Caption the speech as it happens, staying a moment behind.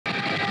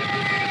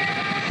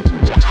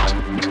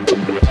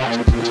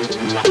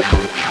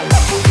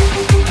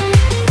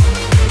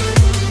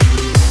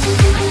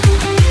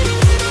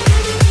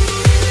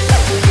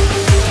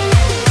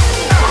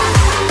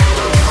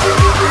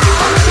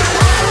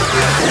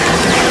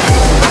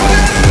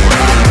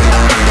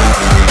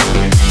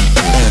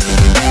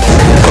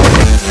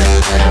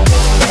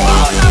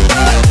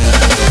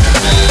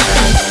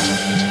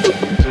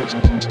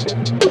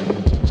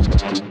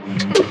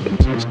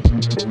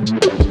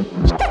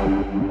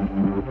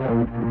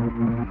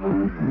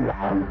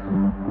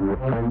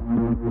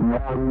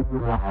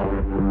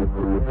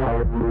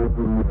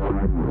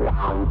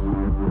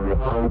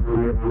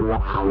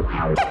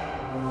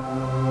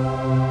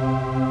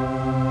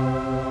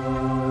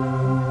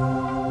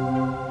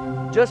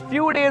Just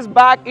few days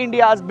back,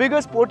 India's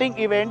biggest sporting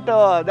event,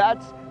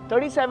 that's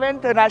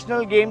 37th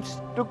National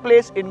Games, took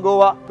place in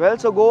Goa. Well,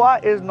 so Goa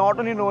is not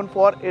only known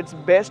for its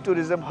best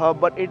tourism hub,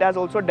 but it has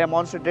also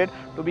demonstrated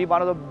to be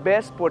one of the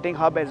best sporting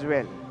hub as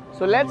well.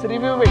 So let's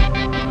review it.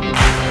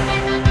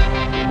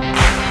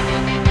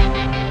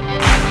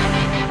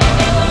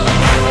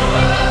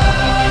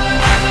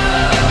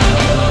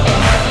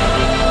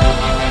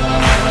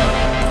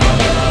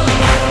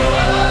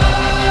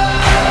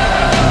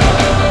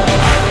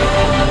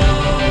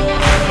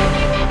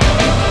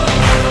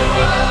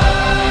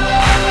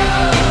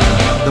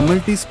 The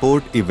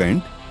multi-sport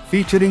event,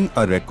 featuring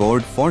a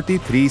record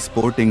 43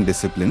 sporting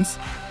disciplines,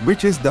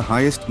 which is the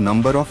highest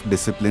number of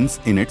disciplines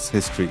in its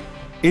history.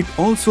 It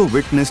also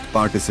witnessed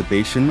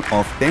participation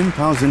of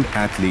 10,000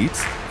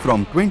 athletes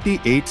from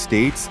 28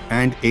 states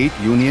and 8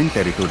 union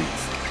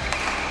territories.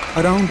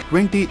 Around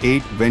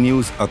 28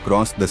 venues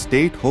across the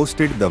state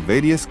hosted the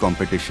various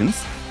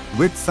competitions,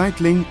 with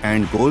cycling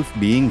and golf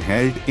being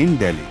held in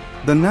Delhi.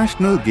 The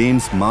National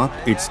Games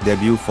marked its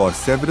debut for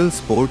several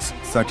sports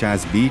such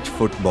as beach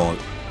football,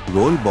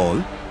 roll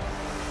ball,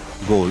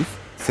 golf,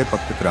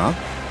 sepak takraw,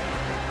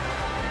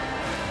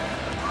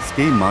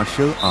 ski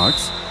martial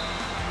arts,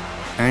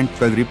 and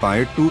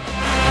Kalaripayattu.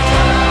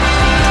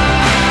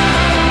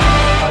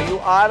 You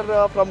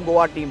are from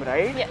Goa team,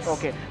 right? Yes.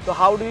 Okay. So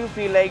how do you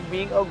feel like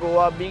being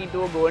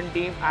into a Goan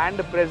team and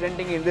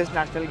presenting in this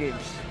national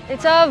games?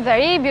 It's a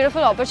very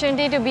beautiful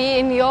opportunity to be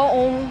in your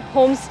own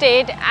home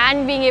state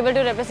and being able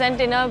to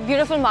represent in a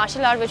beautiful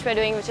martial art which we're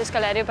doing, which is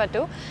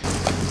Kalaripayattu.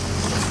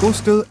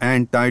 Coastal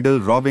and tidal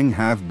rowing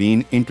have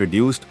been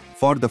introduced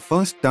for the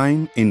first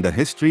time in the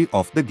history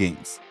of the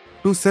games.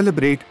 To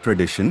celebrate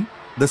tradition,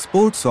 the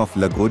sports of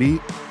Lagori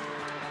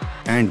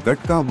and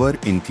Gatka were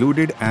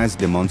included as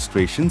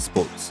demonstration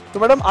sports. So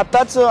madam,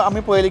 आताच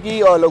आम्ही पहिले की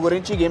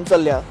लगोरीची game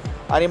चालल्या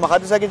आणि म्हाका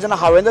दिसता की जेन्ना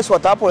हांवें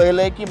स्वता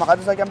पळयलें की म्हाका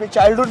दिसता की आमचे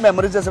चायल्डहूड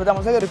मेमरीज आसा ते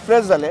म्हाका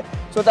रिफ्रेश जाले.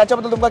 सो त्याच्या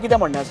बद्दल तुमकां कितें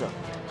म्हणणें आसा?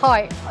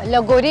 हय,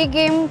 लगोरी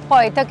गेम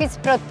पळयतकीच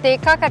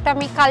प्रत्येकाक आतां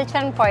आमी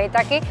कालच्यान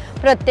पळयता की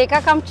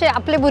प्रत्येकाक आमचे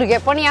आपले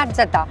भुरगेपण याद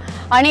जाता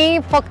आनी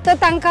फक्त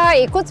तांकां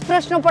एकूच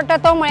प्रश्न पडटा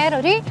तो म्हळ्यार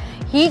अरे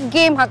ही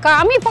गेम हाका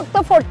आमी फक्त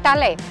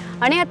फोडटाले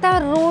आनी आतां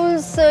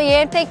रुल्स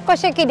हे ते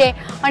कशें कितें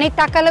आनी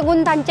ताका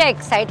लागून तांचें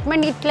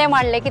एक्सायटमेंट इतलें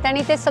वाडलें की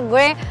तांणी तें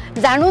सगळें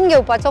जाणून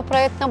घेवपाचो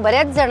प्रयत्न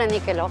बऱ्याच जाणांनी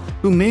केलो.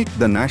 To make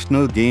the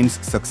national games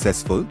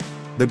successful,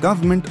 the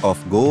government of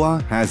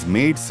Goa has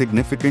made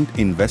significant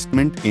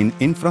investment in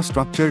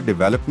infrastructure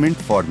development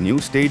for new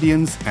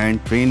stadiums and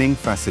training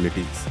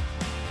facilities.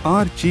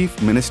 Our Chief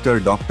Minister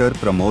Dr.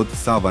 Pramod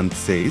Sawant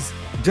says,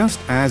 just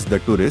as the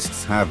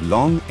tourists have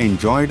long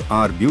enjoyed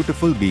our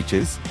beautiful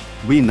beaches,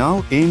 we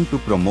now aim to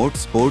promote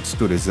sports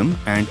tourism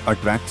and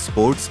attract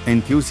sports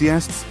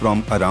enthusiasts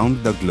from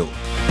around the globe.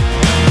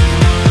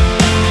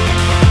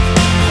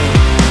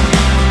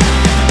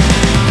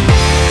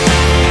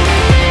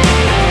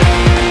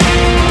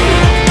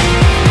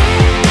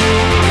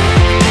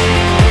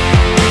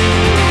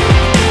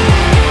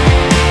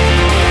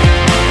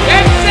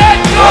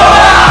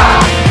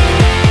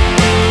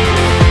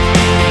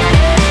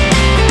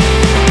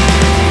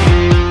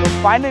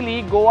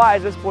 Finally, Goa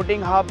as a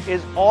sporting hub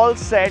is all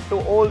set to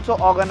also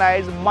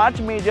organize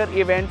much major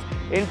events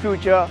in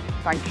future.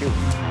 Thank you.